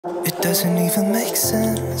It doesn't even make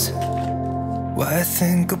sense why I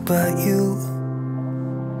think about you.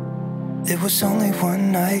 It was only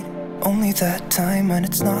one night, only that time, and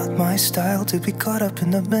it's not my style to be caught up in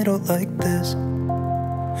the middle like this.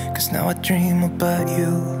 Cause now I dream about you.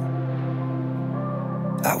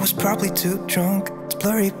 I was probably too drunk, it's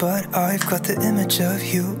blurry, but I've got the image of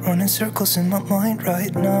you running circles in my mind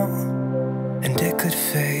right now. And it could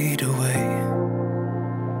fade away,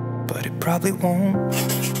 but it probably won't,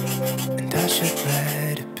 and I should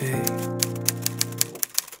let it be.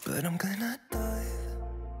 But I'm gonna dive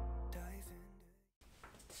in.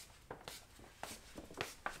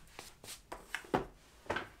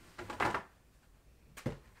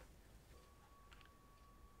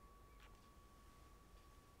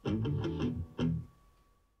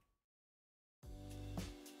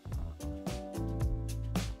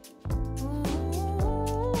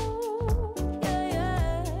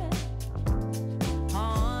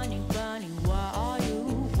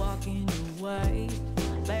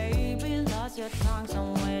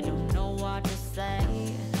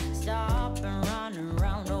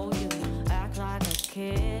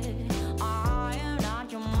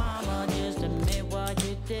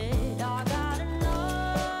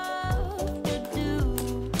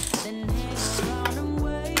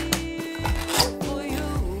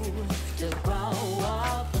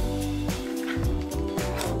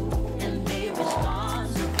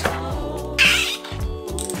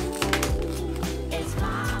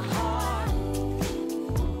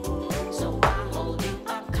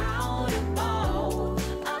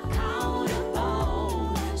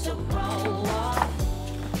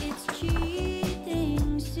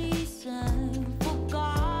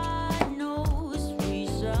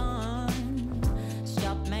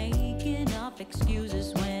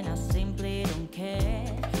 Excuses when I simply don't care.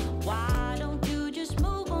 Why don't you just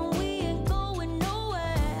move on? We ain't going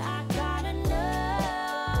nowhere. I got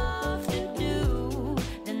enough to do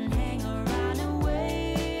than hang around and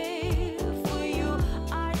wait for you.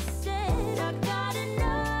 I said I got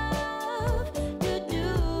enough to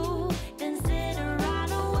do than sit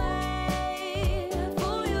around and wait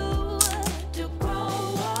for you to grow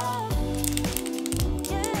up,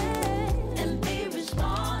 yeah, and be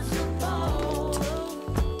responsible.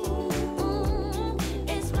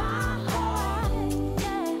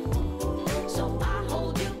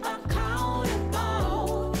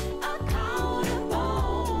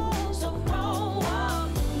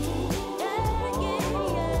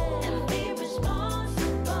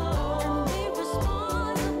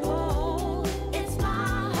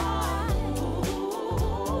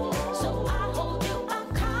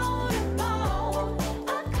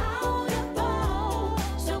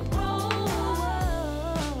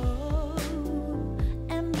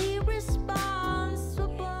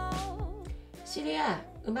 시리야,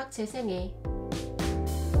 음악 재생해.